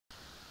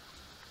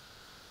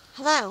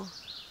Hello,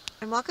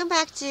 and welcome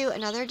back to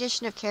another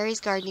edition of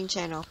Carrie's Gardening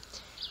Channel.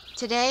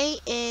 Today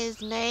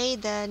is May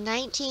the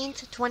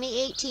 19th,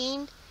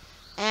 2018,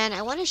 and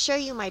I want to show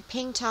you my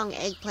Ping Tung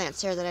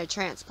eggplants here that I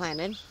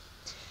transplanted.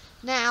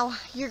 Now,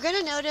 you're going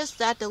to notice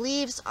that the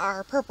leaves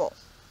are purple,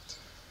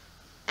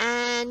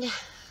 and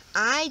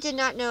I did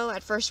not know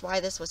at first why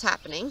this was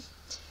happening.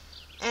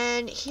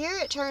 And here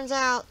it turns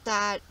out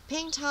that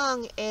Ping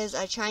Tung is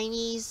a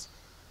Chinese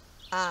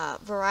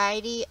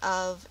variety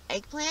of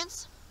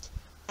eggplants,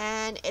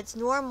 and it's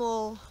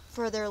normal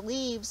for their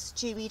leaves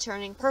to be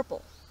turning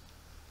purple.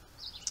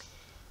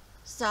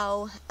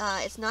 So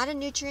it's not a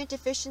nutrient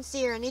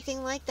deficiency or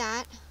anything like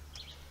that.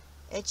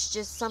 It's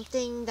just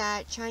something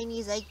that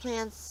Chinese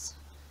eggplants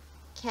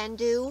can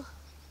do.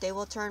 The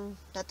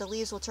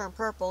leaves will turn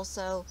purple.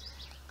 So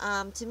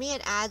to me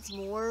it adds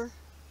more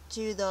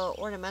to the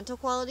ornamental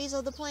qualities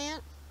of the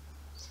plant.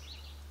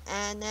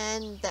 And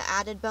then the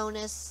added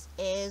bonus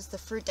is the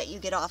fruit that you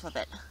get off of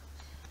it.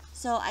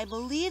 So I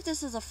believe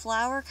this is a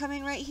flower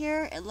coming right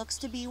here. It looks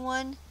to be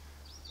one.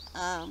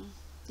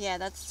 Yeah,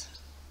 that's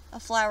a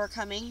flower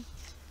coming.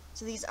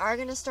 So these are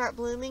going to start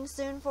blooming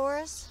soon for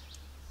us.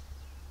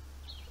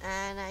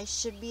 And I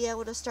should be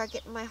able to start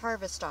getting my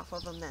harvest off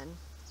of them then.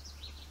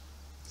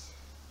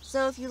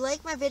 So if you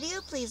like my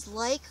video, please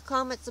like,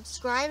 comment,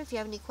 subscribe. If you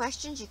have any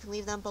questions, you can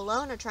leave them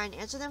below and I'll try and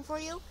answer them for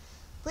you.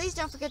 Please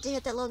don't forget to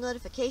hit that little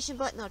notification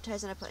button. That'll tell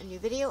you when I put a new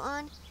video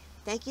on.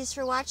 Thank yous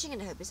for watching,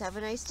 and I hope you have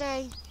a nice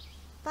day.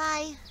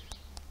 Bye.